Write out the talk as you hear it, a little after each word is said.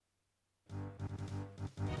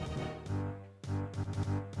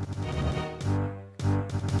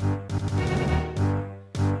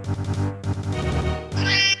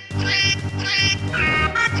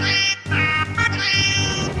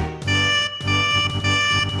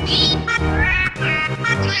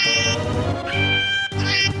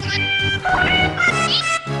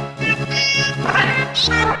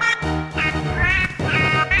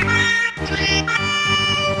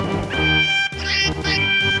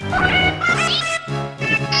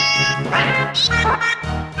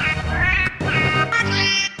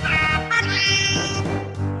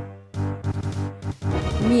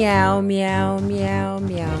Meow, meow, meow, meow,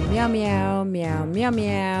 meow, meow, meow, meow,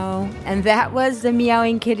 meow. And that was the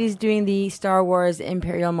Meowing Kitties doing the Star Wars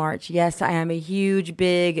Imperial March. Yes, I am a huge,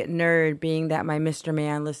 big nerd, being that my Mr.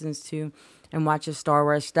 Man listens to and watches Star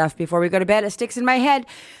Wars stuff before we go to bed. It sticks in my head.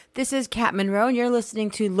 This is Kat Monroe, and you're listening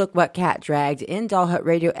to Look What Kat Dragged in Dollhut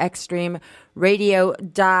Radio,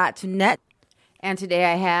 extremeradio.net. And today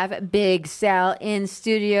I have Big Sal in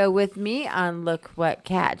studio with me on Look What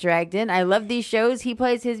Kat Dragged In. I love these shows. He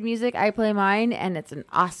plays his music, I play mine, and it's an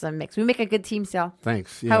awesome mix. We make a good team, Sal.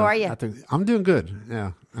 Thanks. Yeah, how are you? I'm doing good.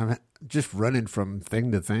 Yeah, I'm just running from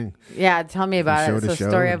thing to thing. Yeah, tell me about it. It's the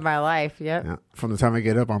story of my life. Yep. Yeah. From the time I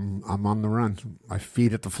get up, I'm on the run. My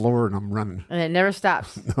feet at the floor, and I'm running. And it never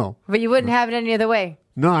stops. No. But you wouldn't have it any other way.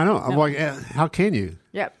 No, I know. No. I'm like, how can you?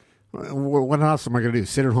 Yep. What else am I going to do?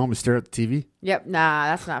 Sit at home and stare at the TV? Yep. Nah,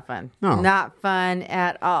 that's not fun. No. Not fun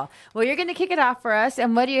at all. Well, you're going to kick it off for us.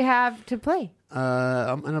 And what do you have to play?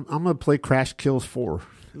 I'm going to play Crash Kills 4.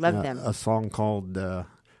 Love them. A song called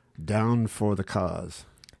Down for the Cause.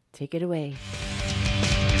 Take it away.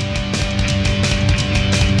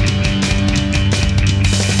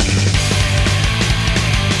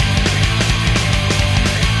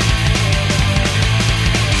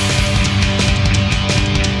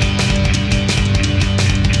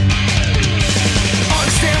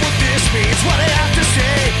 It's what I have to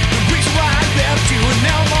say. The reason why I left you and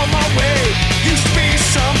now I'm on my way. Used to be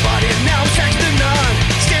somebody, now I'm second to none.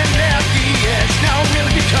 Standing at the edge, now I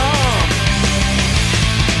really become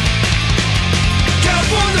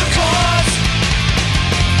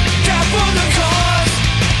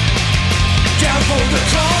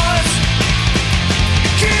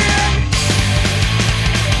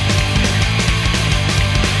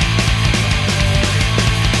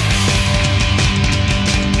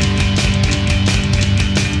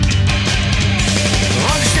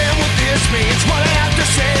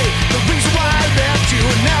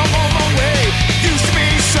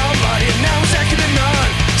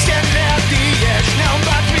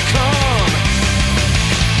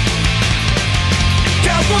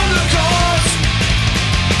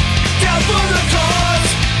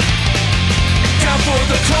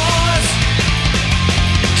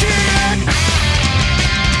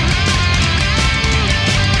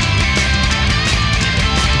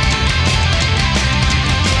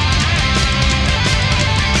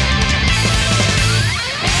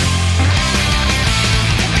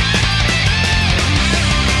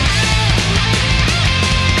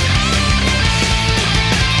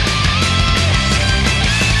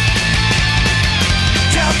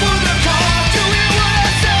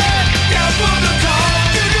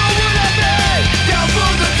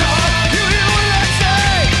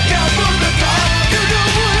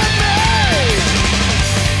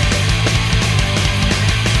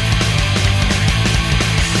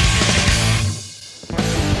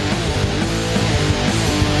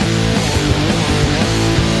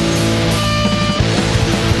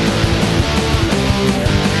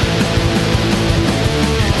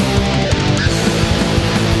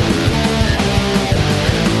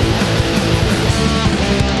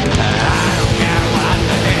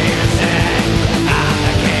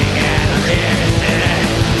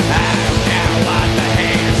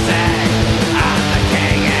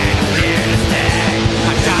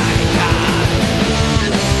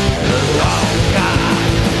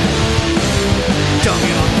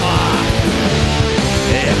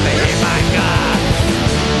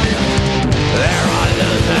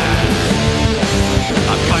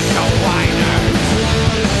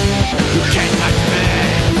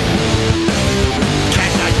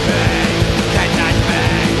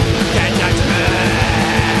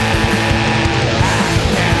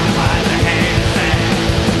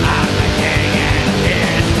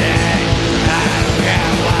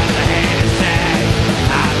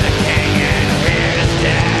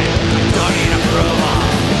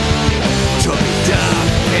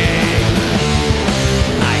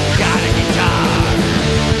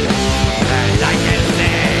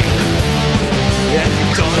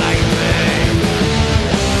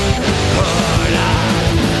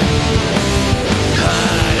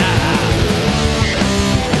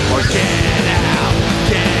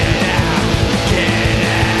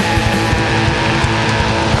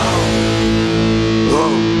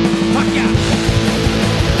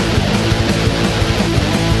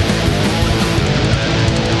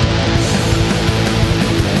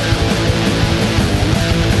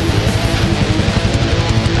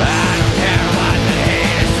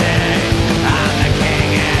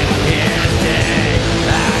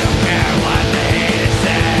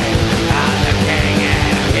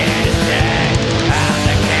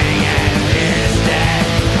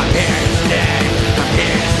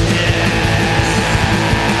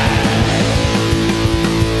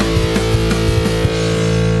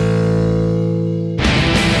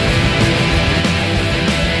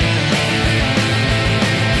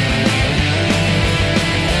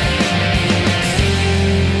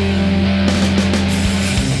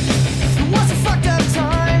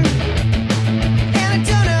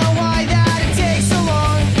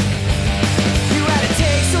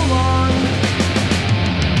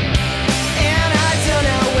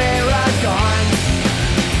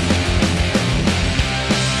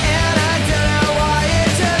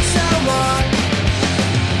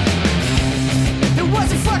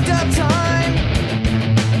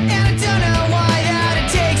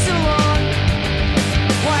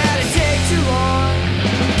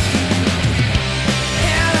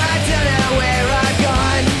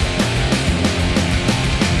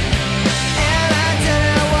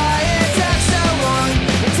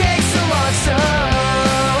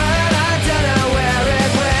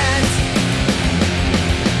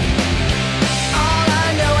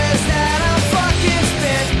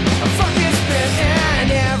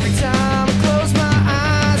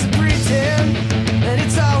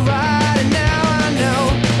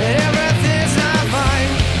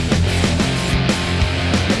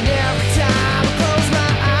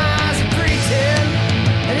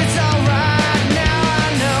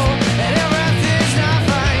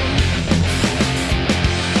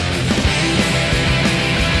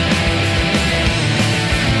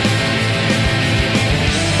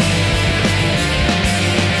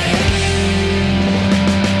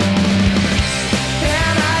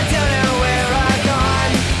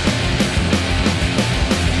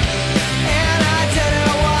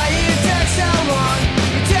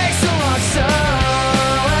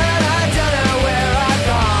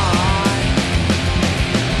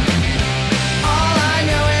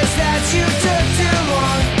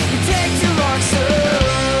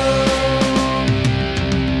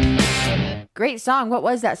Great song. What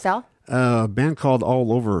was that, Sal? A band called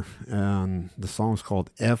All Over, and the song's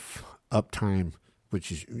called F Uptime,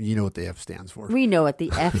 which is, you know what the F stands for. We know what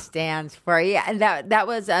the F stands for. Yeah, and that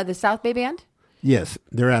was the South Bay Band? Yes,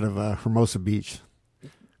 they're out of Hermosa Beach.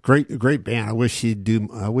 Great band. I wish he'd be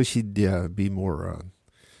more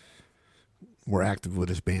active with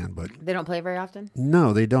his band, but They don't play very often?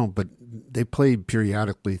 no, they don't. But they play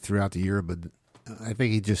periodically throughout the year. But I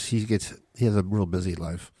think he has a real busy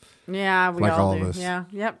life. Yeah, we Like all all do. of us. Yeah,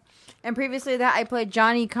 yep. And previously that, I played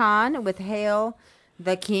Johnny Kahn with Hail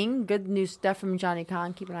the King. Good new stuff from Johnny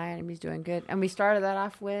Kahn. Keep an eye on him. He's doing good. And we started that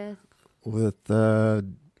off with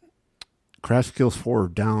Crash Kills 4,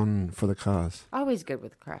 Down for the Cause. always good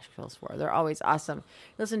with Crash Kills 4. They're always awesome.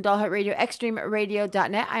 Listen to Dollhut Radio,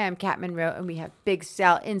 extremeradio.net. I am Kat Monroe, and we have Big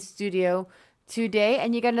Sal in studio today.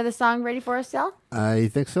 And you got another song ready for us, Sal? I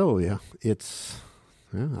think so, yeah.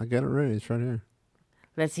 I got it ready. It's right here.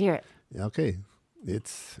 Let's hear it. Okay.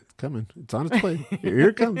 It's coming. It's on its way. Here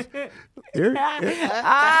it comes. Here.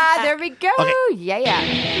 There we go. Okay.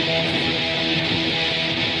 Yeah.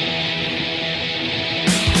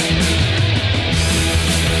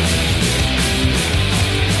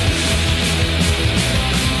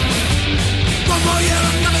 One more year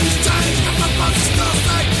and nothing's changed. Got my boss still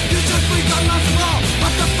say you just freak on us more.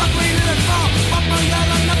 What the fuck we did it for? One more year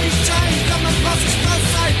and nothing's changed. Got my boss still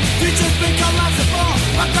say you just freak on us more.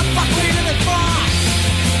 What the fuck we did it for?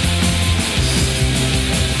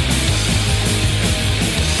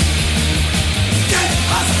 Give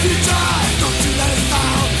us a future. Don't you let us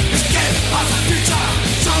down. Just give us a future.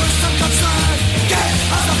 Show us some concern. Give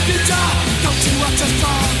us a future. Don't you watch us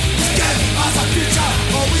wrong. Just give us a future,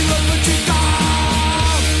 or we will put you down.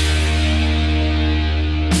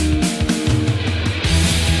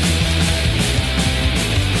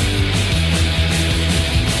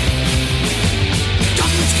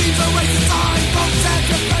 Government schemes are wasting time. Don't stand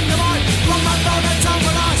your friend of mine. Run my phone and tell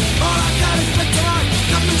me lies. All I got is victory.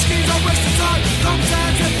 Government schemes are wasting time. Don't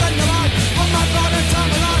stand your friend of mine. Run my phone and tell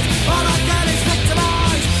me lies. All I got is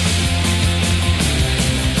victory.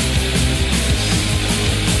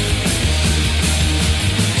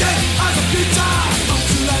 Give us a future. Don't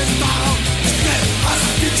you let us down. Give us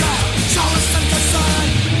a future. Show us some concern.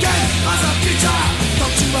 Give us a future.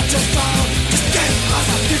 Don't you watch us down. Just give us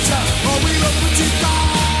a future, or we will put you down.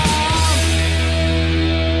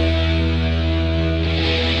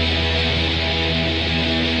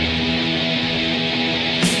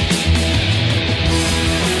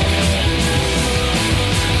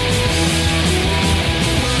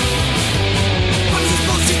 What is this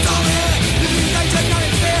bullshit over here? Living in danger, not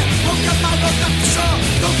in fear. Woke up, I woke up for sure.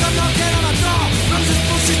 Don't come knocking on my door. What is this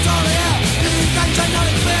bullshit over here? Living in danger, not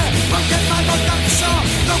in fear. Woke up, I woke up for sure.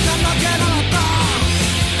 Don't come knocking on my door.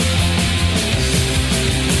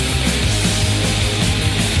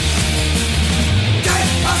 Give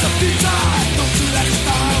us a future. Don't you let us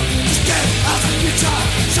down. Just give us a future.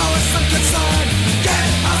 Show us some concern. Give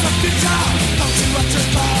us a future. Don't you watch us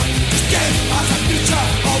down. Just give us a future,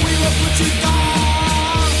 or we will put you down.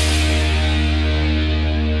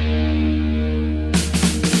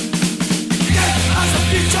 Give us a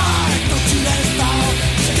future. Don't you let us down.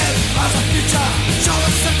 Just give us a future. Show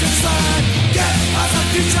us some concern. Give us a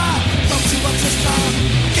future. Don't you watch us down.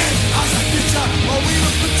 Give us a future, or we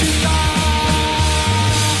will put you down.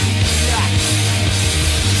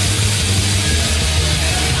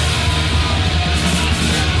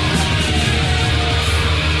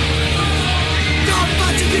 Not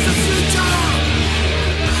much is a future.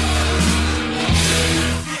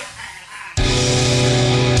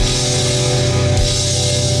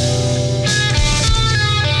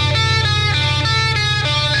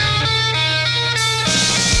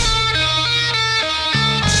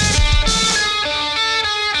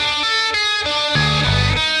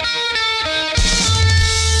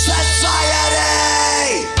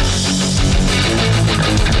 Society.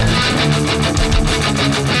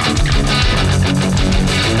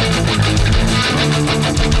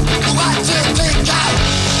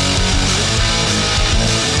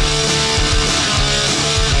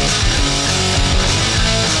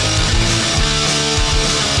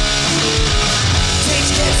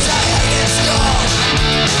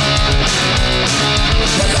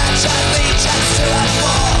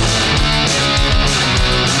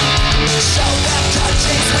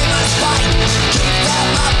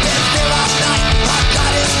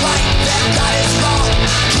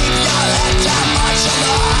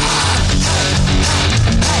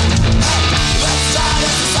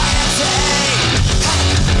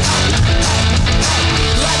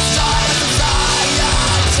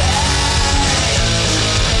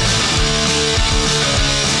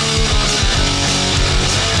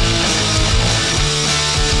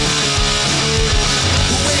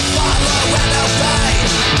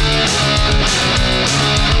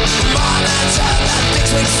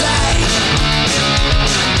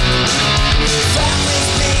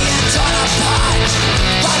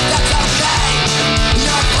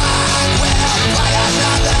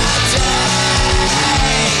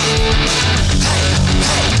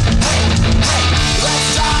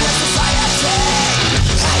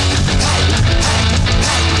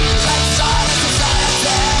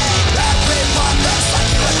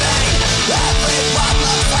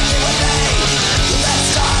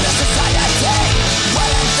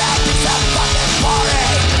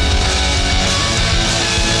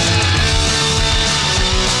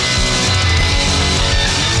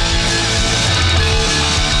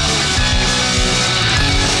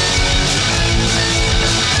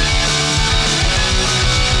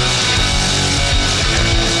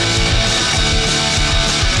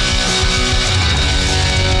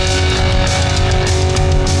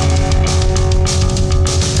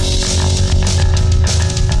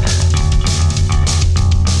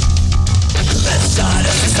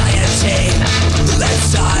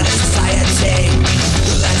 start a society.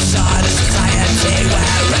 Let's start a society where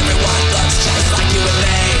everyone looks just like you and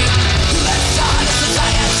me. Let's start a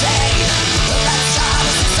society. Let's start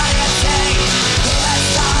a society.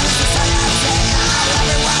 Let's start a society now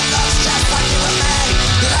everyone looks just like you and me.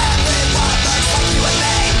 Everyone looks like you and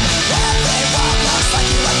me. Everyone looks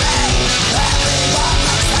like you and me. Everyone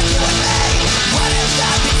looks like you and me. What if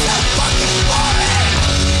that be so fucking boring?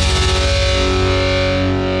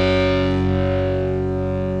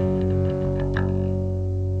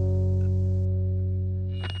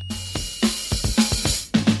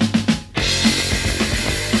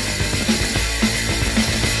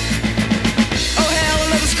 Oh hell,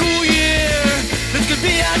 another school year. This could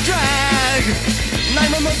be a drag.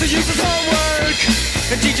 9 more months of useless homework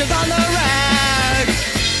and teachers on the rag.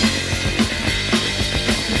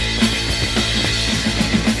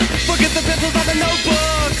 Forget the pencils on the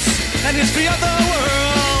notebooks and history of the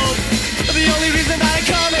world. The only reason I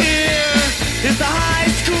come here is the high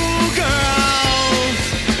school girls.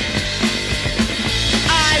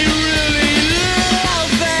 I really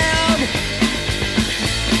love them.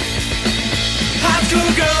 High school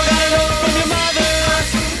girl got a note from your mother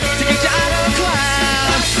to get you out of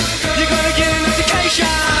class. You're gonna get an education.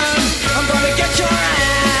 I'm gonna get your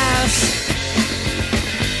ass.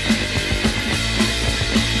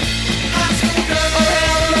 Oh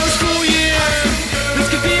hell, another school year. This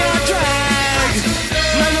could be a drag.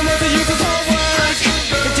 9 more months of useless homework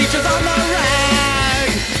and teachers on the rag.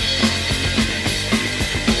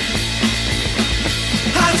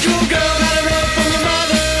 High school girl got a note from your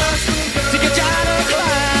mother to get you out of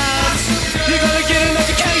class. You're gonna get an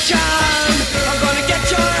education. I'm gonna get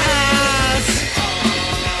your ass.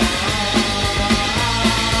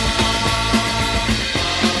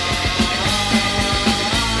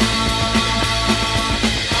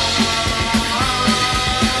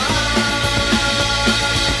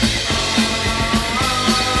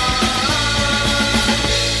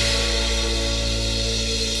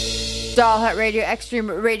 Dollhut Radio,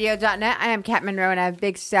 ExtremeRadio.net. I am Kat Monroe, and I have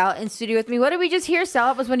Big Sal in studio with me. What did we just hear,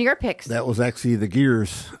 Sal? It was one of your picks. That was actually the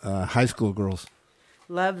Gears, High School Girls.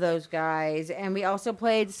 Love those guys. And we also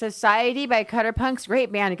played Society by Cutter Punks.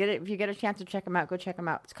 Great band. If you get a chance to check them out, go check them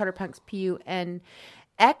out. It's Cutter Punks,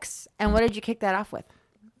 PUNX. And what did you kick that off with?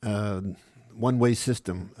 One Way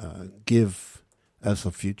System, Give Us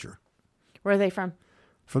a Future. Where are they from?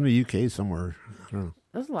 From the UK somewhere. I don't know.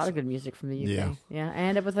 There's a lot of good music from the UK. Yeah. I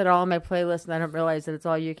end up with it all on my playlist, and I don't realize that it's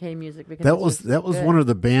all UK music. Because That was one of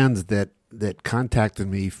the bands that contacted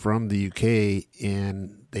me from the UK,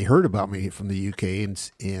 and they heard about me from the UK,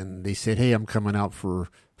 and they said, "Hey, I'm coming out for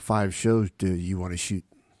 5 shows. Do you want to shoot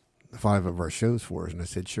 5 of our shows for us?" And I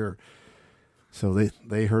said, "Sure." So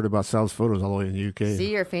they heard about Sal's photos all the way in the UK.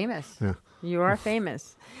 See, you're famous. Yeah. You are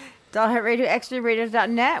famous. Dollhut Radio,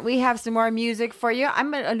 ExtremeRadio.net. We have some more music for you.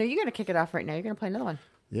 No, you're going to kick it off right now. You're going to play another one.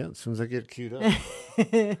 Yeah, as soon as I get queued up.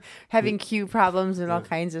 Having cue problems and all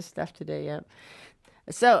kinds of stuff today, yeah.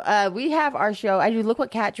 So we have our show. I do Look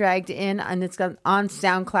What Cat Dragged In, and it's on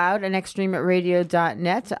SoundCloud and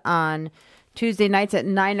ExtremeRadio.net on Tuesday nights at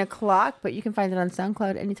 9 o'clock. But you can find it on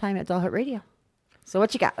SoundCloud anytime at Dollhut Radio. So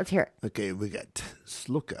what you got? Let's hear it. Okay, we got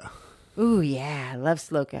Sluka. Ooh, yeah. I love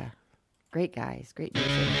Sloka. Great guys. Great music.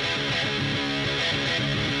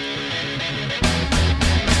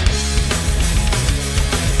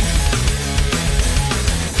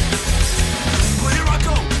 Well, here I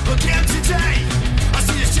go again today. I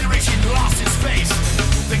see this generation lost in space.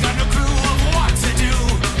 They got no clue of what to do.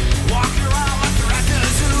 Walking around like they're at the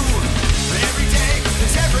zoo. Every day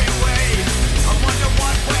is every way. I wonder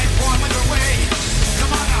what went wrong with their way.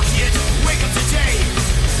 Come on now, kids, wake up today.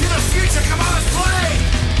 You're the future, come on, let's play.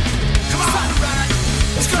 Come on, right.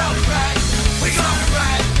 It's gonna be right. We gonna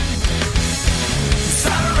ride. It's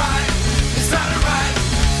not alright. It's not alright.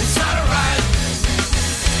 It's not alright.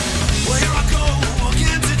 Well, here I go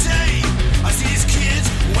again today. I see these kids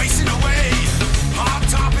wasting away. Hot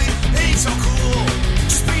topic ain't so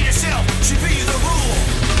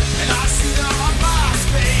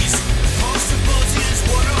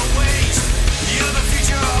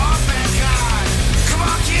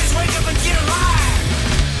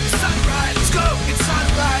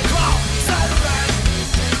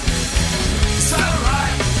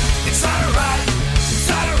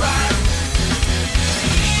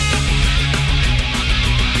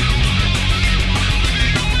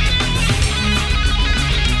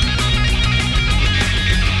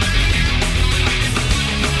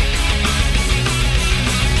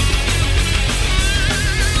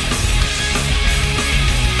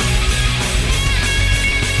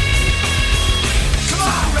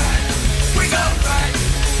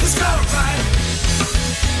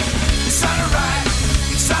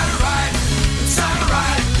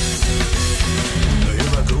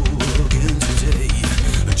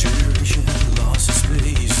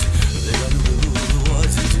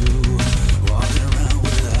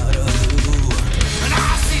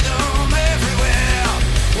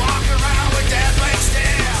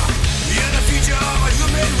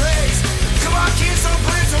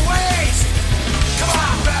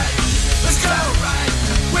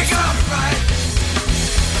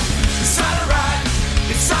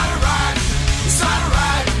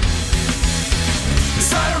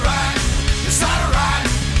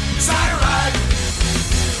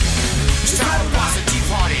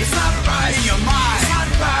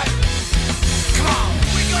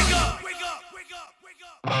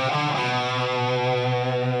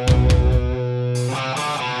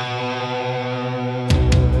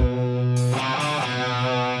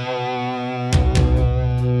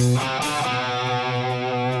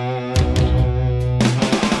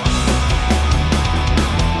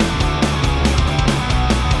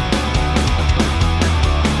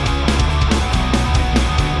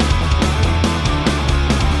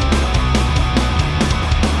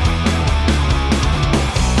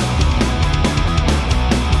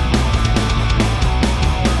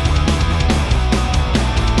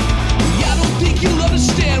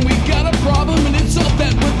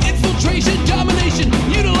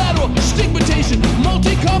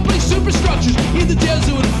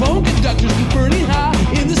phone conductors burning high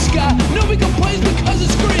in the sky. Nobody complains because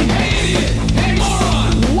it's green. Hey idiot! Hey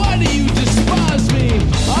moron! Why do you despise me?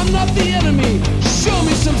 I'm not the enemy. Show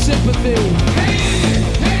me some sympathy. Hey idiot!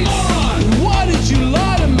 Hey moron! Why did you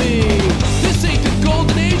lie to me? This ain't the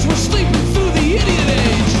golden age. We're sleeping through the idiot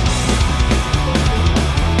age.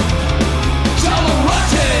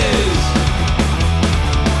 Tolerates.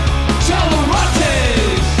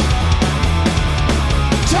 Tolerates.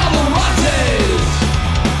 Tolerates.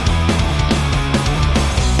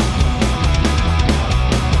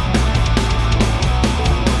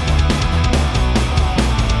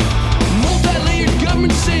 Multi-layered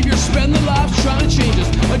government saviors spend their lives trying to change us.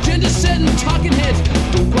 Agenda setting, talking heads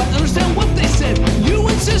don't quite understand what they said. You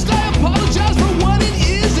insist I apologize for what it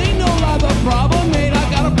is. Ain't no lie. The problem ain't I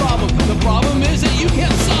got a problem. The problem is that you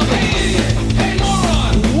can't solve it. Hey idiot! Hey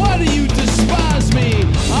moron! Why do you despise me?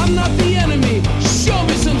 I'm not the enemy. Show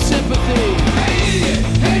me some sympathy. Hey idiot!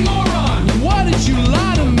 Hey moron! Why did you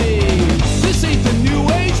lie to me? This ain't the new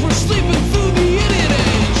age. We're sleeping through the idiot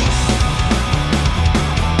age.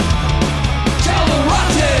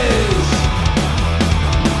 Tolerates.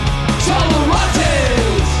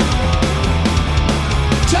 Tolerates.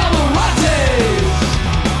 Tolerates.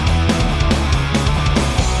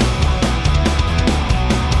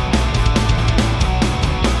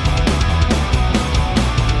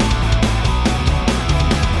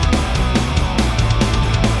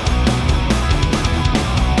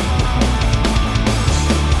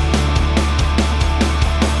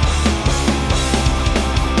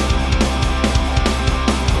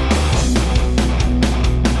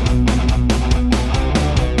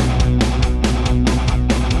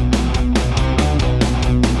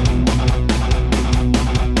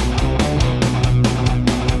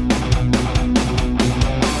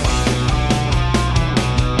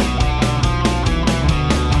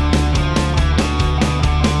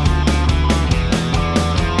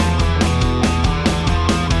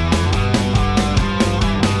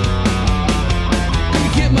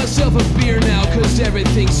 Gonna get myself a beer now, cause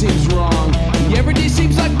everything seems wrong. Every day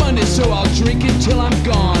seems like Monday, so I'll drink until I'm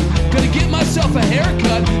gone. Gonna get myself a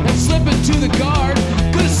haircut and slip into the guard.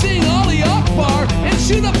 Gonna sing Ollie Akbar and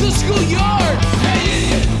shoot up the schoolyard. Hey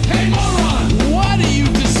idiot! Hey moron! Why do you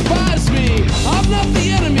despise me? I'm not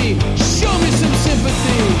the enemy. Show me some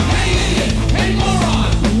sympathy. Hey idiot! Hey moron!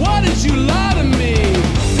 Why did you lie to me?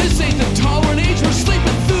 This ain't the tolerant age. We're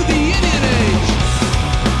sleeping through the idiot age.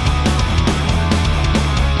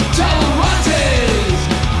 Tolerates.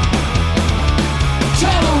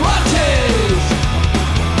 Tolerates.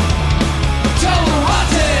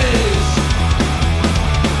 Tolerates.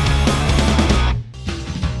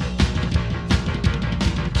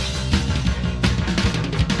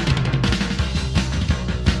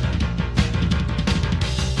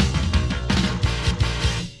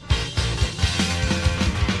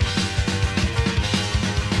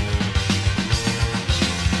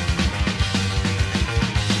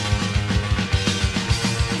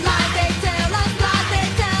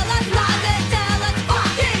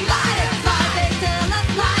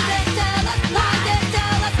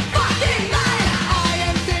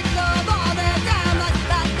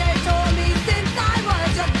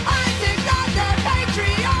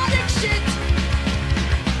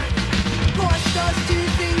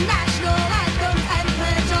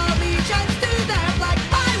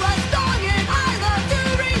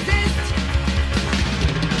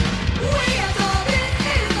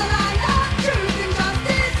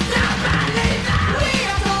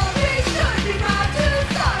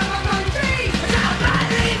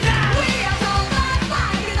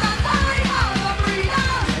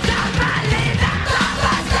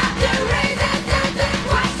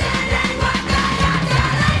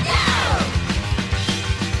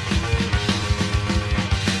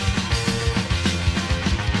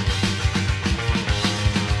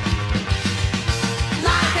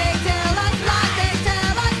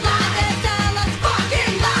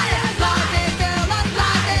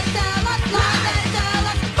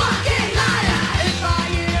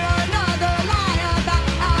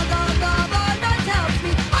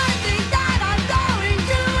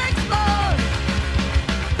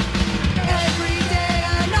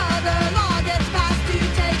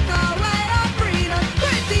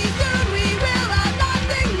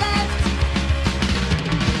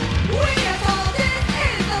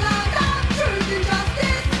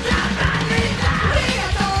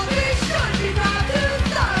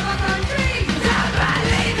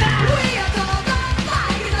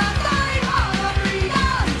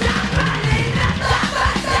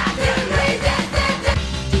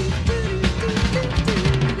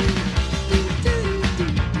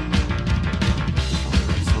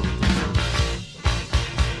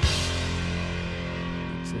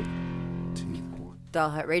 All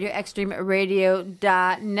Hut Radio,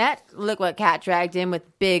 extremeradio.net. Look what Kat dragged in with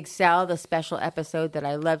Big Sal, the special episode that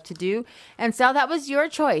I love to do. And Sal, that was your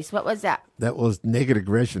choice. What was that? That was Naked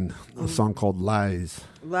Aggression, a song called Lies.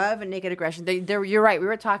 Love and Naked Aggression. You're right. We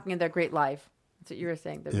were talking and they're great live. That's what you were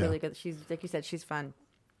saying. They're really good. She's, like you said, she's fun.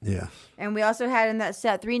 Yeah. And we also had in that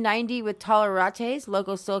set 390 with Tolerates,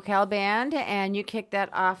 local SoCal band. And you kicked that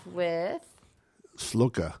off with...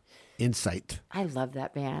 Sloka, Insight. I love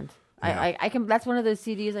that band. Yeah. I can. That's one of those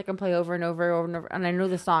CDs I can play over and over and over, and I know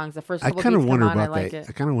the songs. The first I couple kind of beats wonder come on, about I like that. it.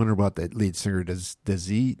 I kind of wonder about that lead singer. Does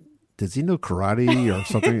he know karate or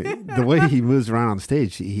something? The way he moves around on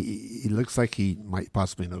stage, he looks like he might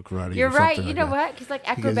possibly know karate. You're or right. something You like know that. what? He's like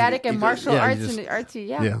acrobatic and martial yeah, arts just- and artsy.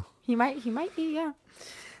 Yeah. yeah. He might be. Yeah.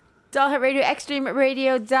 Dollhut Radio,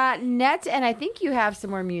 extremeradio.net, and I think you have some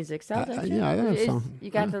more music. So, don't you? yeah, I have some. You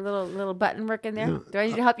got the little button working there. Yeah. Do I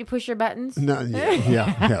need to help you push your buttons? No,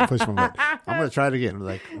 yeah. Push my button. I'm gonna try it again.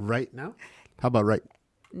 Like right now. How about right?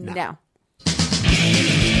 No.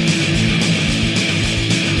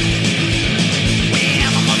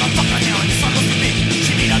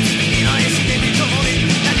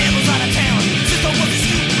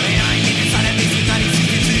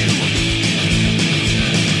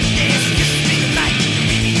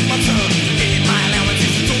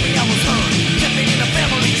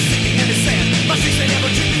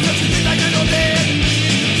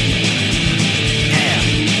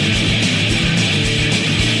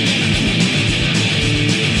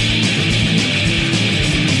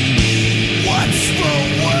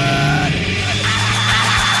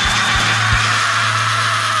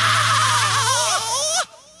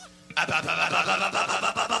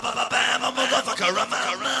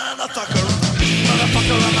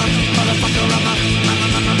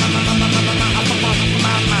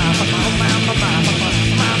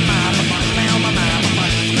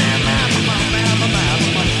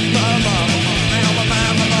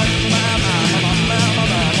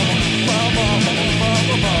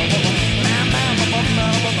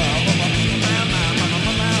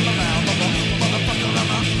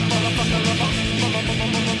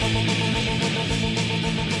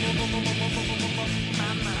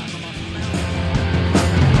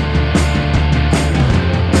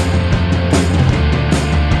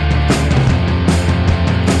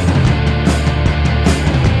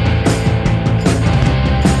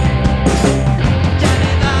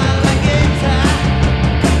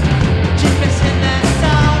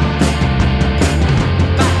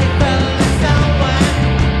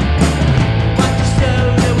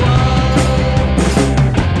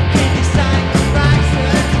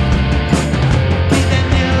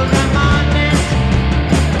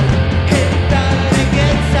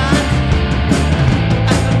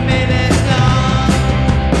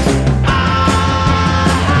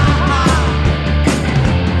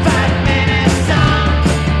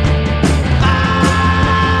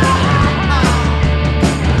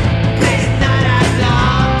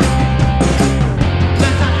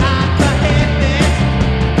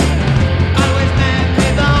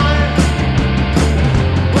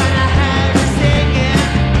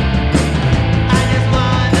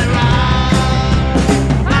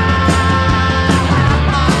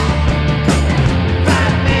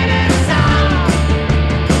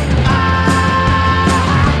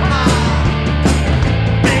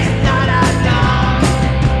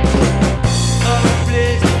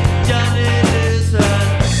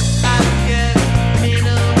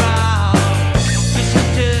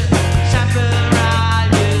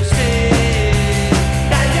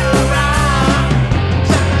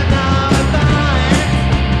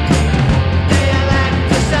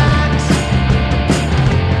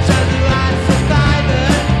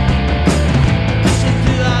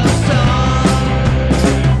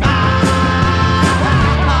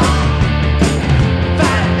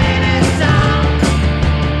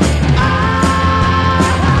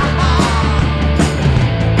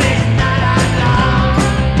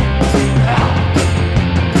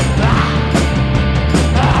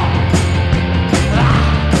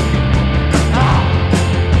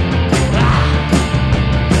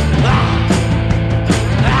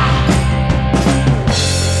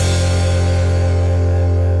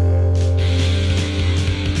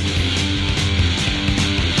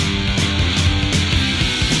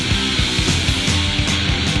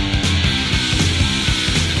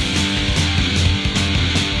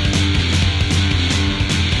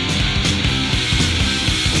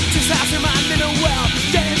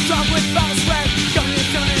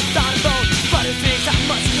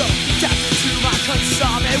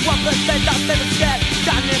 percent of them is dead,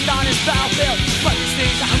 standing on his battlefield. But these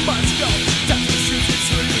things I must go, just to shoot it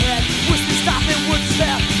through your head. Wish me stopping would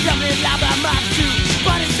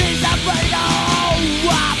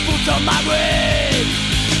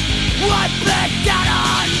What back down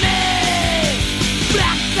on me?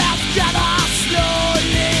 Black clouds gather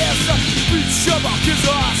slowly as the beach of our kids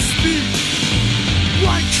are speak.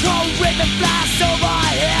 One cold wind that flies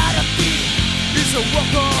overhead of me is a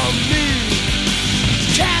walk on me.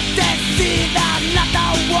 Can't they see that I'm not the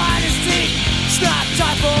one to seek? It's not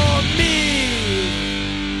time for me.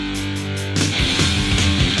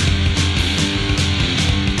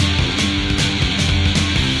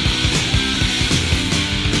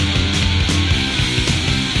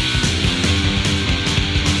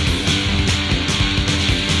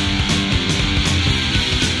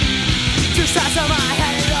 Two sides of my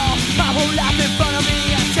head and all, my whole life in front of me.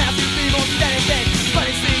 I can't be more than anything.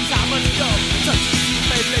 Funny things I must go. Such a cheap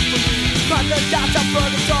late for me. But the dots are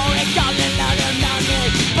purgatory, calling out and down me.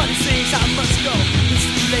 Funny things I must go. It's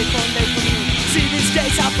too late for me. See these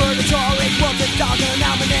days are purgatory, what the dog and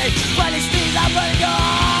nominate. Funny things I must go.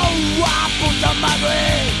 I put on my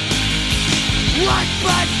grave. What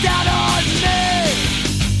burnt down on me?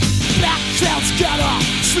 Black clouds gather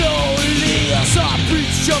slowly as I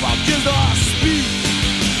preach of our killer speed.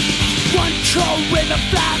 One cold wind that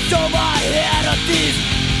flies overhead of these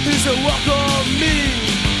is a walk on me.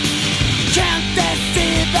 Can't they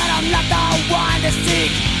see that I'm not the one to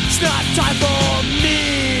seek? It's not time for me.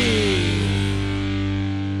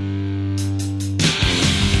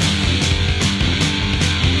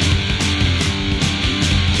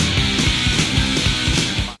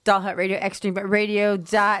 Dollhut Radio,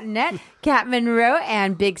 extremeradio.net. Cat Monroe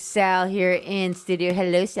and Big Sal here in studio.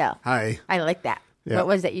 Hello, Sal. Hi. I like that. Yeah. What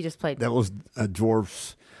was that you just played? That was a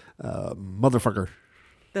dwarf's motherfucker,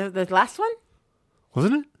 The last one?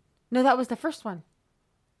 wasn't it? No, that was the first one.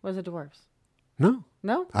 Was it dwarves? No.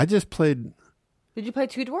 No? I just played. Did you play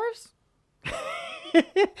two dwarves?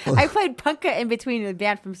 I played Punka in between the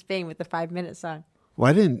band from Spain with the 5-minute song. Well,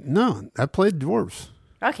 I didn't. No, I played dwarfs.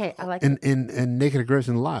 Okay, I like it. And Naked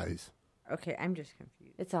Aggression Lies. Okay, I'm just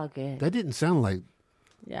confused. It's all good. That didn't sound like.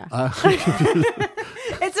 Yeah.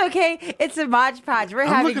 It's okay. It's a Mod Podge. We're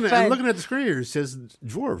having fun. I'm looking at the screen here. It says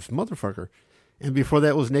dwarfs, motherfucker. And before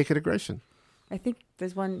that was Naked Aggression. I think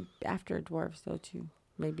there's one after dwarves, though, too.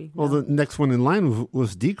 Maybe. Well, No. the next one in line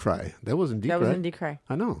was Decry. That wasn't Decry. That was in Decry.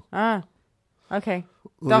 I know. Ah, okay.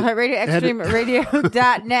 Well, Dollhut Radio, it had to-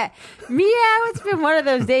 extremeradio.net. Meow, it's been one of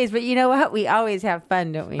those days, but you know what? We always have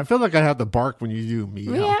fun, don't we? I feel like I have to bark when you do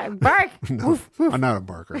meow. Yeah, bark. No, I'm not a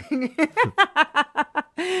barker.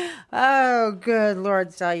 Oh, good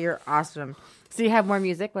Lord, Sal, you're awesome. So you have more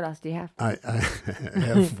music. What else do you have? I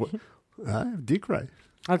have Decry.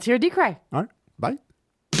 Let's hear Decry. All right, bye.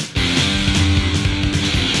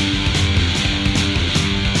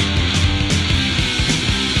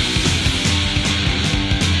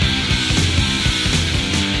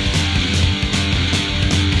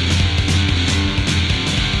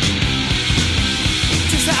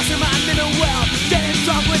 Just after my middle well, getting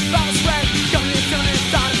drunk with false sweat. Turning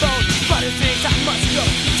thought about funny things I must go.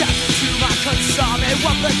 Down to my console,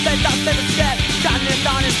 what the thing I've never said. Down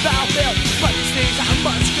on his battlefield, funny things I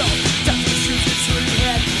must go. Down to shoot it to the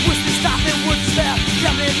head. Whiskey stopping would spell.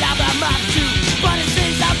 Coming loud by my two. Funny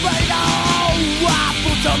things I break. Oh, I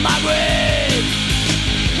put on my grave.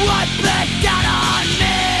 What back down on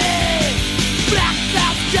me? Black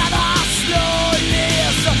clouds gather slowly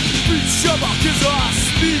as the beach of our kids are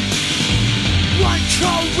speak. One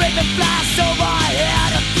cold wind that flies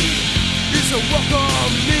overhead of me is a walk on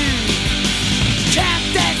me. Can't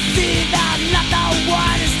they see that I'm not the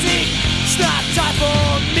one to seek? It's not time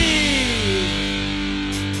for me.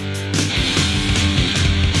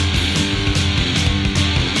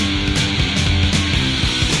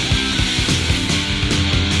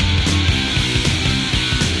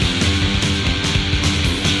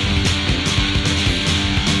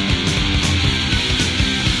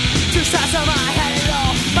 Two sides of my head and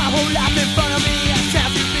all, my whole life in front of me. I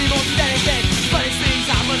can't be more than anything. Funny things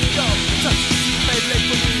I must go. Such a cheap late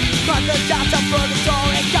for me. But the dots are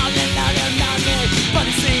purgatory, calling out and down me.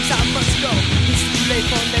 Funny things I must go. It's too late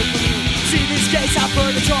for me. See these days are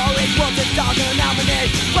purgatory, what the dog and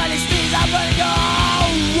nominate. Funny things I must go.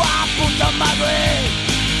 I put on my grave.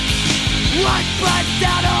 What burnt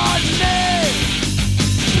down on me?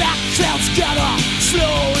 Black clouds gather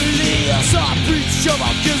slowly as I preach of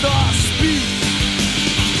our killer speed.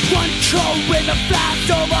 One cold wind that flies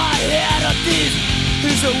overhead of these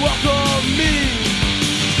is a walk on me.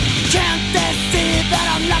 Can't they see that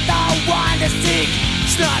I'm not the one to seek?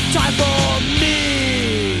 It's not time for me.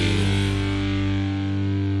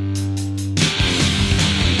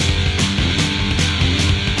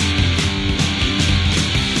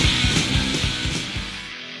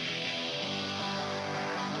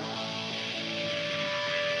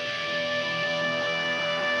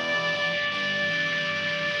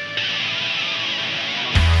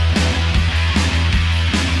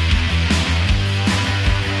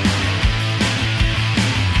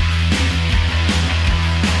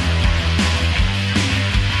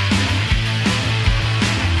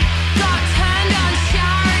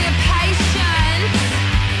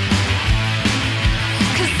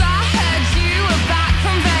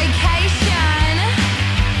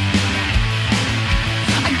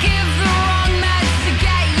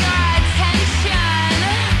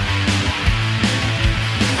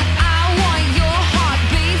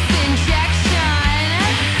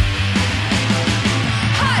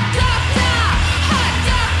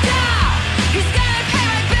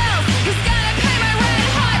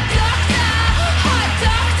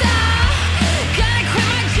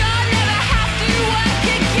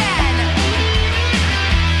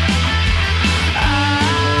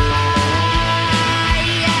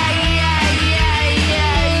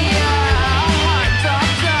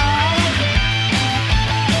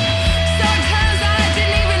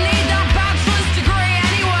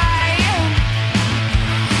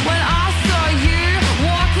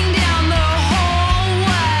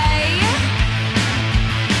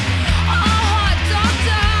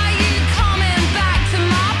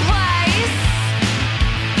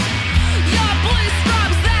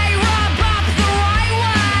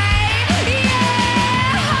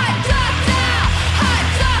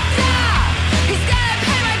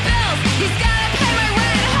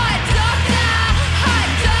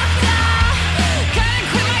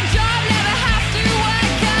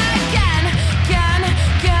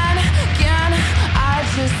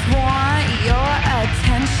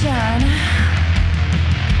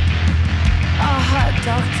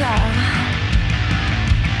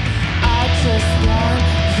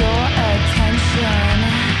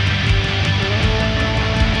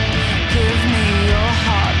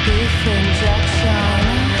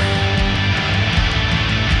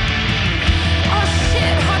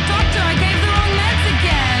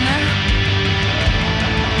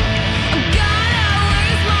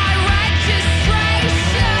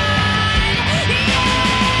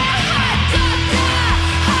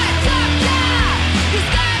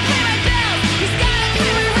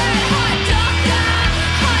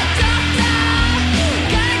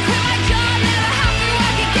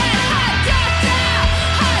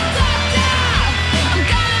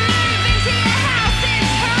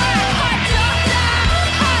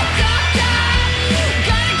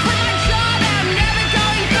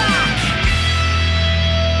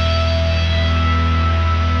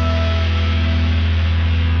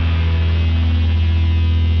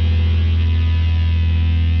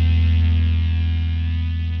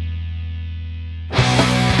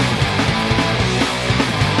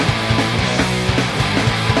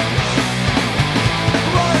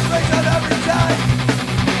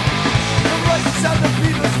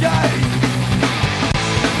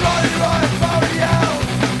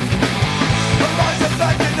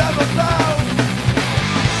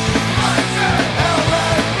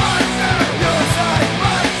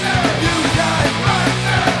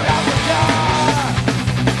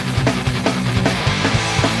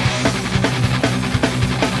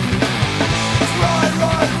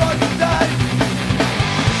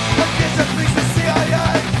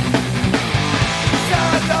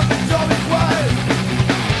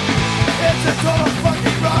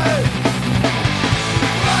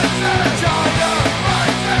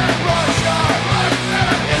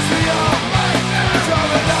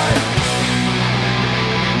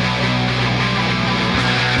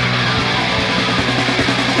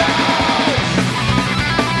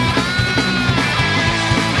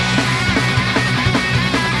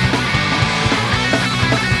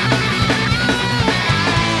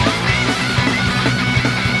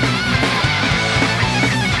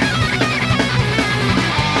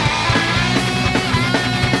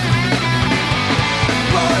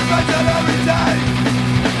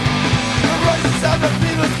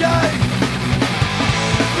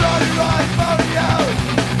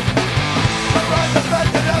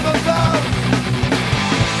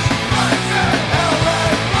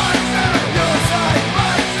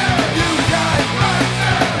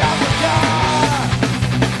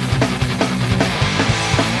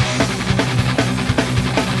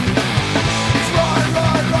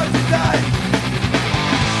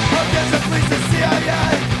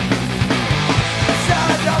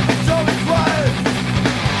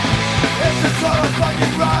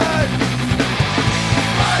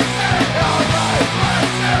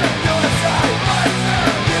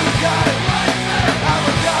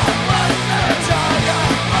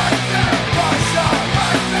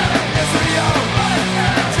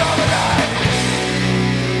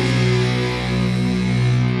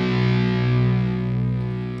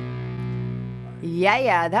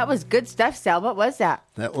 yeah. That was good stuff, Sal. What was that?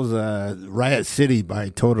 That was Riot City by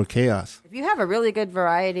Total Chaos. If you have a really good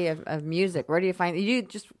variety of music, where do you find you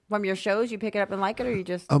just from your shows? You pick it up and like it, or you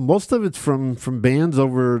just Most of it's from bands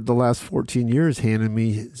over the last 14 years handing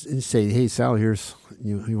me and say, "Hey, Sal, here's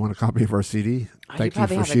you want a copy of our CD? Thank you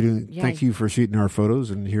for shooting. Thank you for shooting our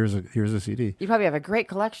photos, and here's a CD." You probably have a great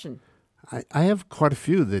collection. I have quite a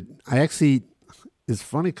few that I actually. It's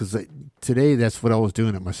funny because today that's what I was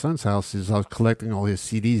doing at my son's house. Is I was collecting all his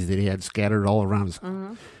CDs that he had scattered all around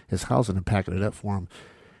his house and packing it up for him.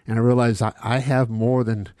 And I realized I have more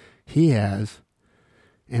than he has,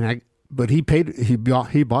 but he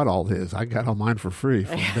bought all his. I got all mine for free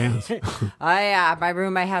from bands. My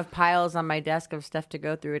room, I have piles on my desk of stuff to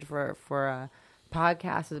go through it for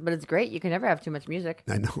podcasts. But it's great. You can never have too much music.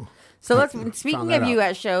 I know. So speaking of you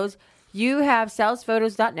at shows, you have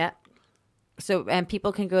salsphotos.net. So, and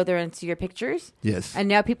people can go there and see your pictures. Yes. And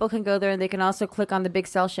now people can go there and they can also click on the Big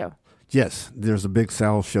Sal show. Yes. There's a Big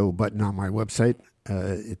Sal show button on my website.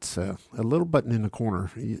 It's a little button in the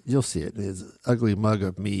corner. You'll see it. It's an ugly mug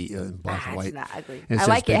of me in black and white. It's not ugly. And I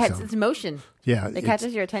like it. Big Sal. It's motion. Yeah. It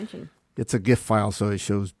catches your attention. It's a GIF file, so it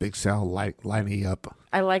shows Big Sal lining up.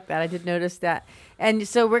 I like that. I did notice that. And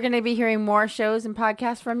so we're going to be hearing more shows and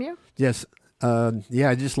podcasts from you? Yes. I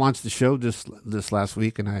just launched the show this last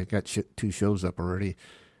week, and I got 2 shows up already.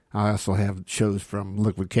 I also have shows from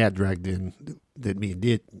Liquid Cat dragged in that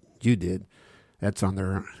you did. That's on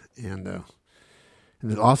there, and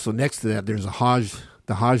then also next to that, there's a Hodge.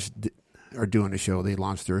 The Hodge are doing a show. They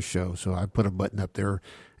launched their show, so I put a button up there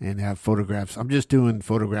and have photographs. I'm just doing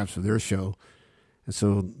photographs of their show. And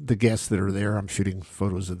so the guests that are there, I'm shooting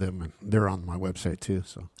photos of them, and they're on my website too.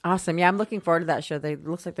 So awesome. Yeah, I'm looking forward to that show. It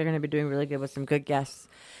looks like they're going to be doing really good with some good guests.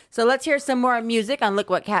 So let's hear some more music on Look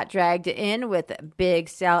What Cat Dragged In with Big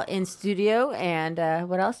Sal in studio. And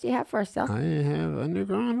what else do you have for us, Sal? I have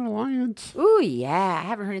Underground Alliance. Ooh, yeah. I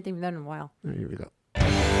haven't heard anything from them in a while. Here we go.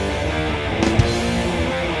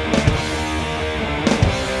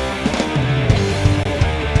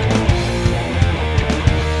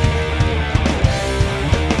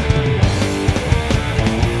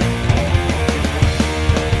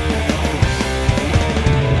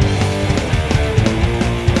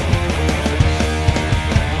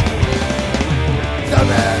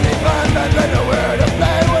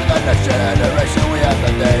 Generation, we have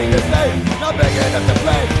nothing to say. Not big enough to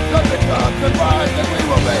play. Nothing comes to mind that we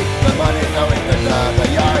will make the money so we can turn the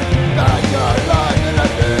yard. Backyard lives in a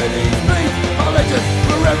dirty street. All ages,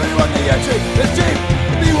 for everyone the entry is cheap.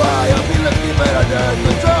 BYOB, let's keep it under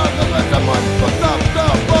control. Don't let someone fuck up the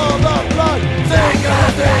ball of blood. Think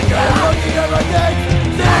of it, looking at my gate.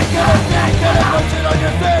 Think of it, pushing on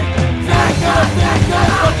your feet. Think of it,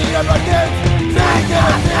 looking at my gate. Think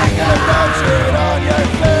of it, pushing on your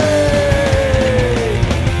feet.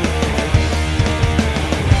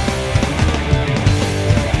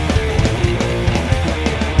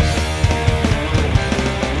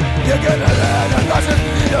 You're gonna learn a lesson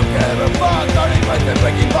you don't care about. Starting with the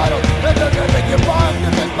breaking bottles, and they're gonna make you bomb.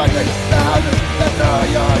 You're just fighting the houses that throw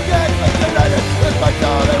your gates. Let's unite it, let's fight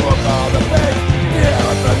all they will call the pain. Yeah,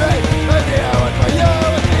 it's for me, and yeah, it's for you.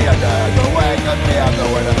 It's the under the way, cause we have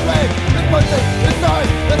nowhere to play. This pussy is sorry,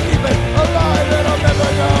 let's keep it alive. It'll never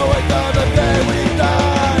go until the day we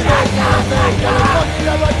die. Think of it, looking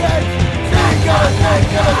at my gates. Think of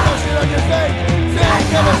it, pushing on your face.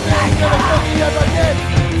 Think of it, looking at my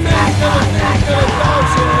gates. Think of it,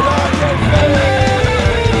 pushing on your face.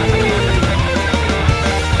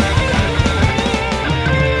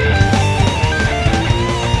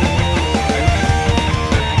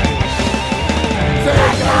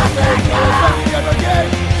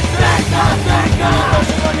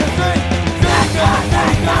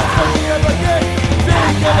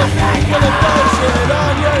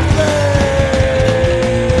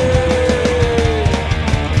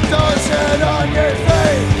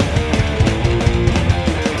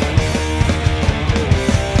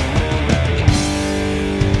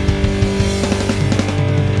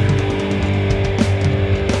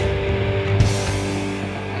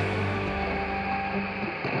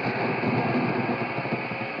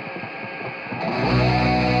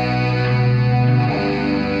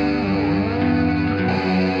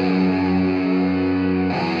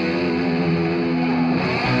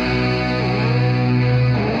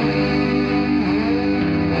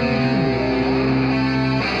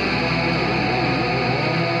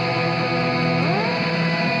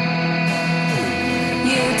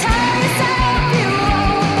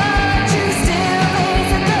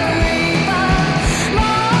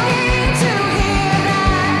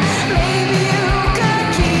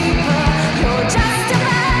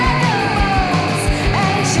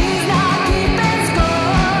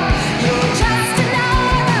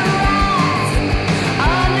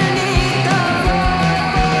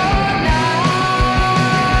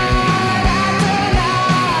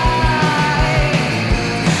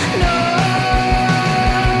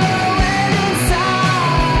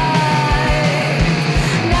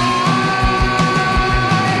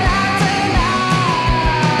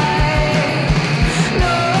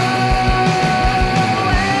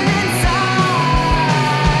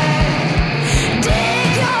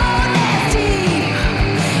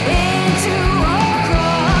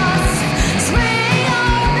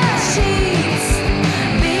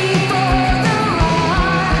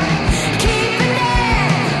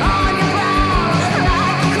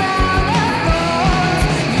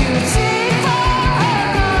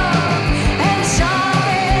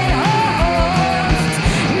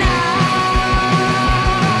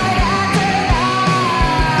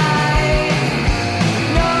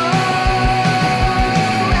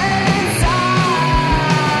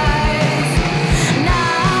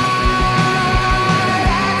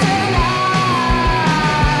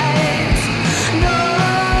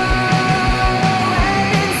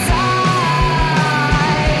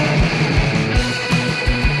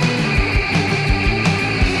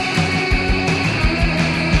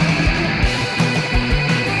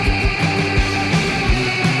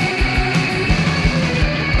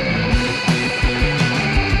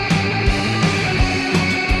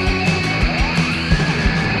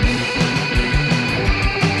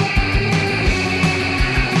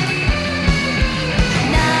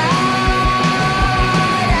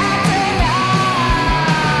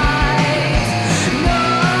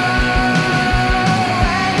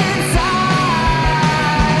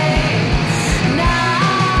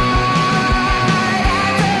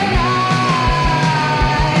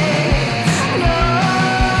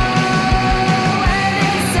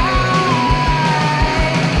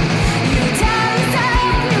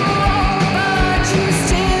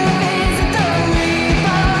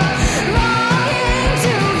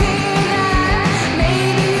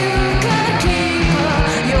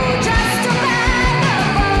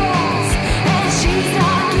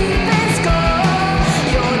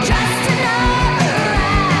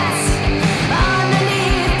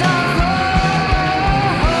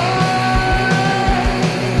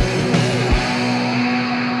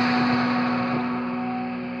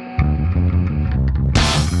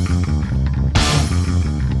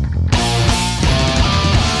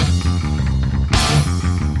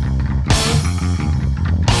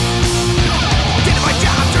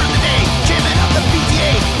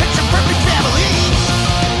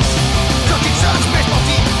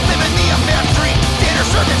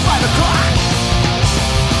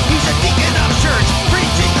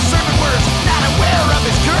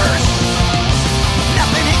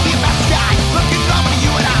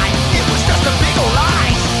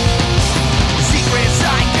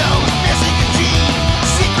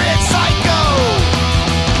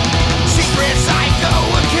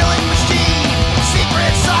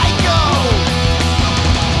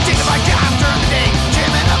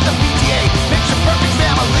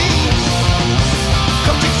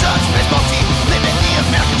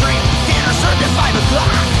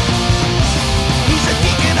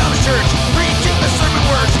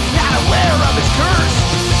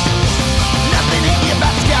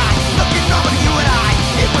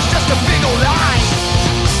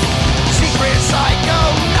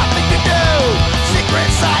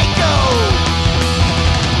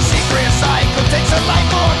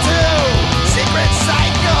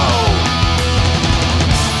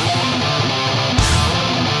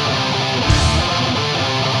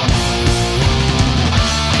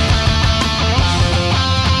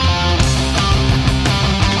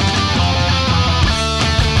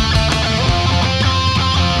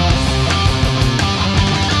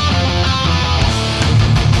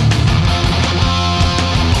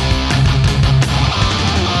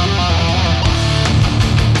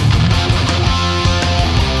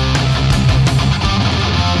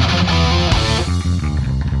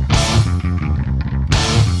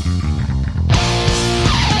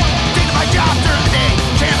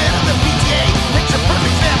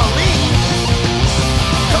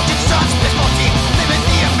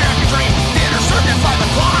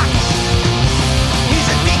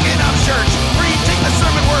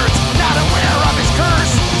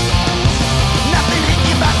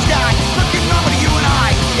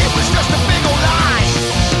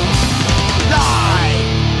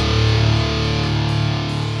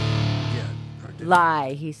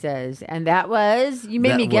 lie, he says. And that was, you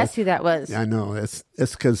made me guess who that was. I know. It's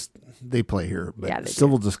because they play here. But Yeah, they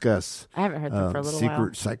Civil Discuss. I haven't heard them for a little while.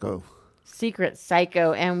 Secret Psycho. Secret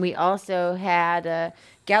Psycho. And we also had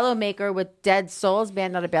Gallow Maker with Dead Souls,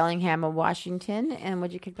 band out of Bellingham, Washington. And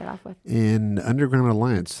what'd you kick that off with? And Underground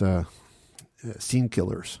Alliance, Scene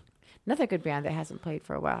Killers. Another good band that hasn't played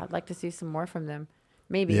for a while. I'd like to see some more from them.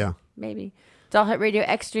 Maybe. Yeah. Maybe. It's All Hit Radio,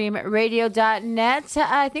 extremeradio.net.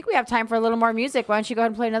 I think we have time for a little more music. Why don't you go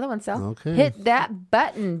ahead and play another one, Sal? Okay. Hit that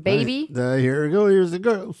button, baby. Right. Here we go. Here's the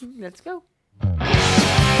girls. Let's go. Be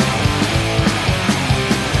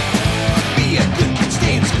a good kid,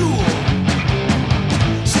 stay in school,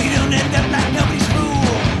 so you don't end up like nobody's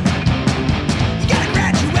fool. You gotta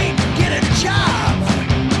graduate and get a job,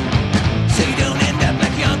 so you don't end up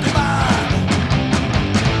like your Uncle Bob.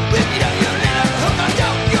 If you don't, you'll end up hooked on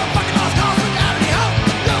dope. You're a fucking lost cause without any hope.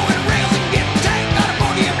 Going rails and getting tanked on a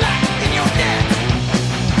 40 black in your neck.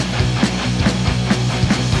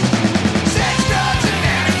 Sex, drugs, and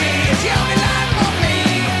anarchy is the only life for me.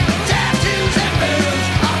 Tattoos and booze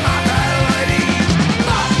are my priorities.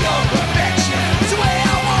 Fuck your perfection, it's the way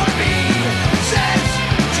I wanna be. Sex,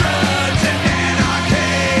 drugs, and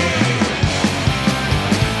anarchy.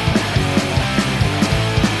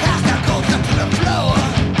 Passed out cold stuff to the floor.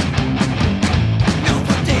 No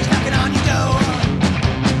for days knocking on your door.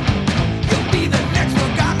 You'll be the next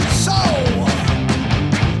forgotten soul.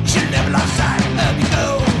 Should've never lost sight of your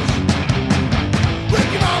goals. If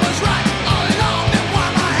your mom was right all along, then why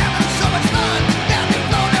am I having so much fun? Down the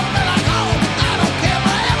floor never felt like home. I don't care if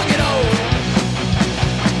I ever get old.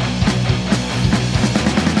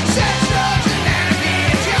 Sex, drugs, and anarchy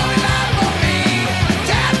is the only life for me.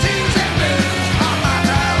 Tattoos and booze are my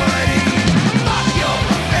priorities. Fuck your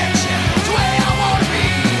perfection, it's the way I wanna be.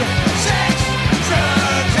 Sex,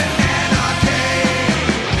 drugs, and anarchy.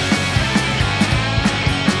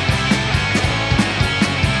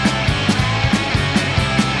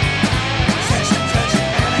 Sex and drugs and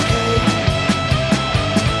anarchy.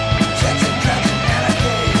 Sex and drugs and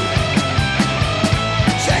anarchy. Sex and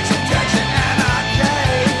drugs and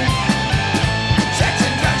anarchy. Sex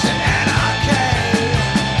and drugs and anarchy.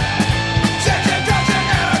 Sex and drugs and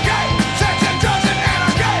anarchy. Sex and drugs and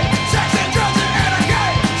anarchy. Sex and drugs and anarchy.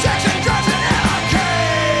 Sex and drugs and anarchy.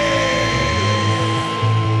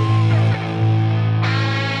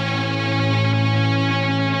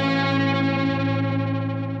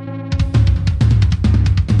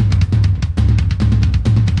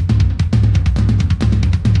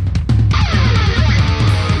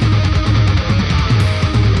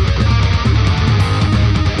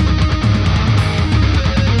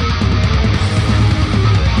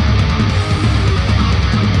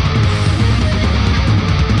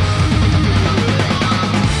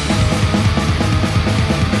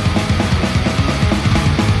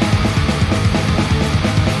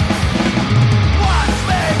 Watch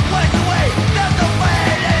me, waste away, there's no way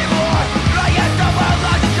anymore. Like I thought I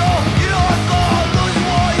lost control. You don't go lose the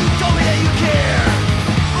war, you told me that you care.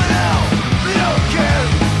 But now, you don't care.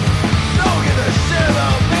 Don't give a shit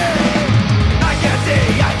about me. I can't see,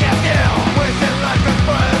 I can't feel. Wasting life in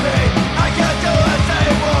front of me. I can't do the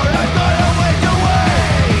same word, I'm gonna waste away.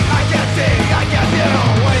 I can't see, I can't feel.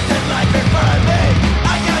 Wasting life in front of me.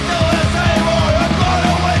 I can't do the same word, I'm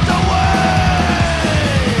gonna waste away.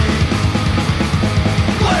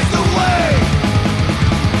 Waste away!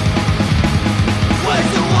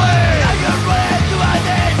 Waste away! I can run into my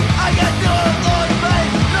days. I can do a Lord's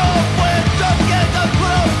face. No point, don't get the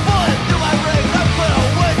put a bullet through my brain. I put a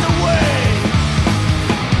waste away.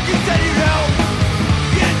 You said you'd help.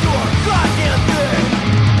 You didn't do a goddamn thing.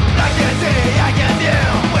 I can't see, I can't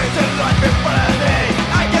deal. Wasting life in front of me.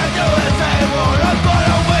 I can't do the same word. I'm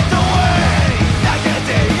gonna waste away. I can't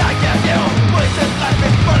see, I can't deal. Wasting life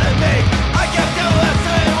in front of me. I can't do the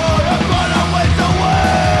same word. I'm gonna waste away.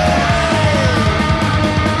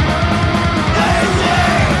 Easy.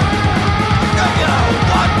 You're gonna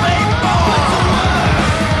want me more.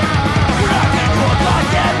 You're not gonna do a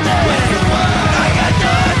goddamn thing. I can't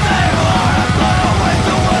do the same word. I'm gonna waste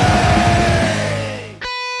away.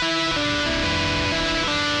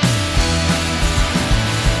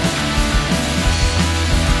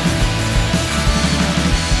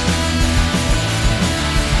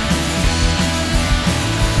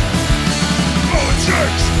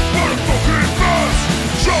 Politics, motherfucking boss.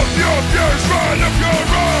 Shove your beers right up your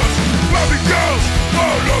ass. Bobby girls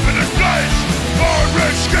all over this place.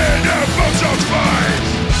 Orange skin and buckshot face.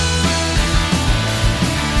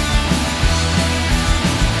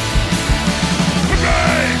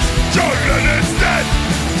 Remains, juggling instead.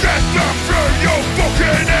 Get them through your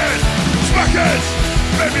fucking head. Smackers,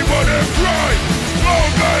 make me wanna cry.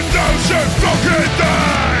 more than 1,000 fucking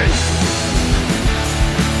days.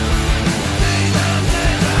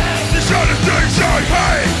 These are the things I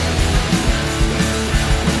hate.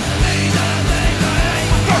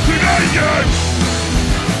 Fucking hate you.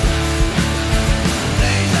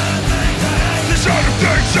 These are the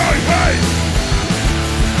things I hate.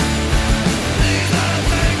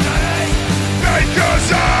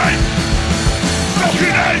 Because I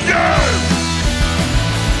fucking hate you.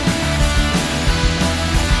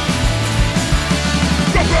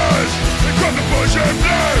 Robbers, they got the boys in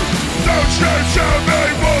blue. Don't you tell me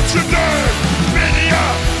what to do.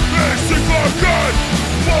 Minneapolis, for good.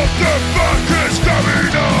 What the fuck is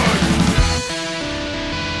going on?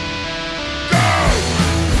 Go!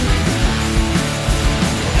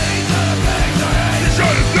 These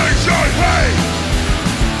are the things I hate.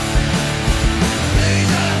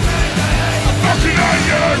 I fucking hate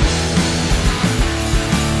you.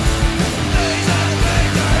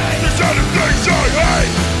 These are the things I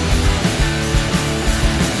hate.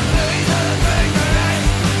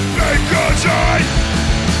 Because I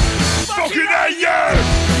fucking hate you.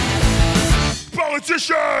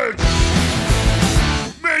 Politicians,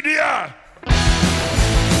 media,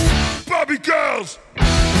 Barbie girls,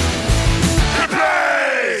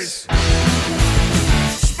 hippies,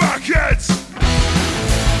 smackheads,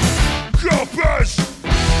 coppers,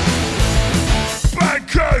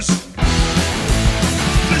 bankers.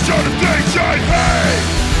 These are the things I hate.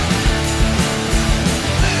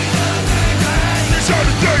 These are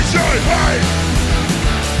the things I hate.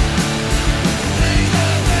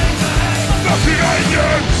 Fucking hate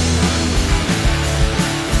you.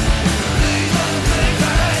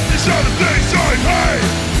 These are the things I hate.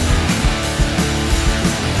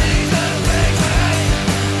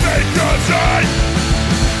 Because I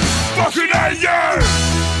fucking hate you.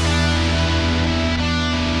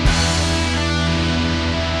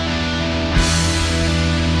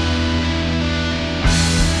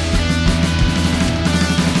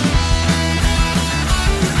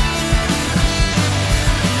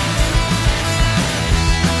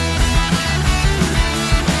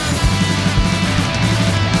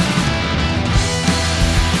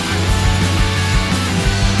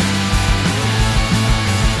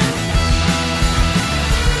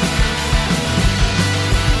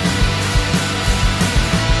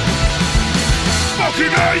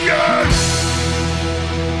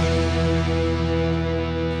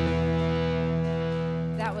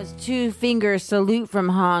 That was Two Finger Salute from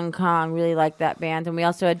Hong Kong. Really like that band. And we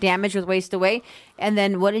also had Damage with Waste Away. And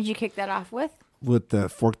then what did you kick that off with? With the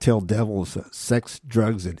Forktail Devils, Sex,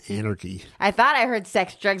 Drugs, and Anarchy. I thought I heard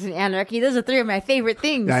Sex, Drugs, and Anarchy. Those are three of my favorite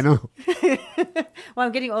things. I know. Well,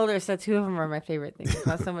 I'm getting older, so two of them are my favorite things.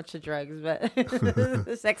 Not so much the drugs, but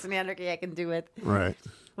the Sex and Anarchy I can do with. Right.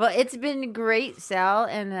 Well, it's been great, Sal,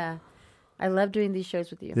 and I love doing these shows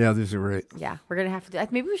with you. Yeah, these are great. Yeah, we're gonna have to.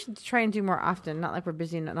 Maybe we should try and do more often. Not like we're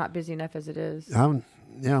busy, not busy enough as it is.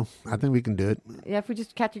 Yeah, I think we can do it. Yeah, if we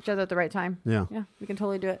just catch each other at the right time. Yeah, we can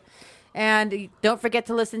totally do it. And don't forget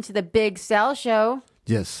to listen to the Big Sal show.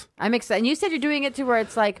 Yes, I'm excited. And you said you're doing it to where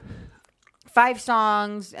it's like 5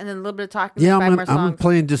 songs and then a little bit of talking. Yeah, 5 more songs. I'm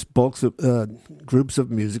playing just bulks of groups of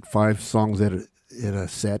music, 5 songs at a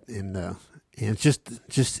set, and it's just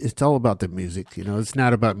it's all about the music. You know, it's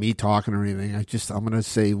not about me talking or anything. I'm gonna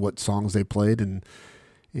say what songs they played, and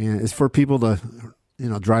it's for people to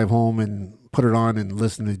drive home and put it on and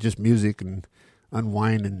listen to just music and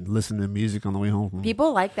unwind and listen to music on the way home.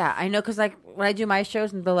 People like that. I know, because like when I do my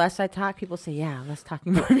shows and the less I talk, people say, yeah, less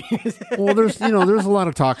talking, more music. Well, there's a lot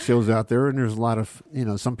of talk shows out there, and there's a lot of,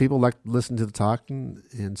 some people like to listen to the talking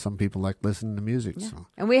and some people like listening to music. Yeah. So.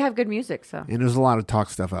 And we have good music, so. And there's a lot of talk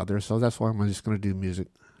stuff out there, so that's why I'm just going to do music.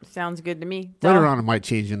 Sounds good to me. Later on, it might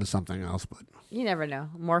change into something else, but. You never know.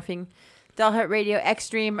 Morphing. Delhut Radio,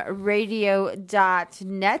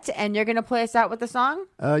 extremeradio.net. And you're going to play us out with a song?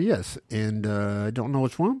 Yes. And I don't know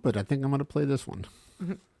which one, but I think I'm going to play this one.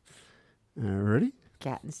 Ready?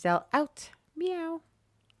 Cat and Cell out. Meow.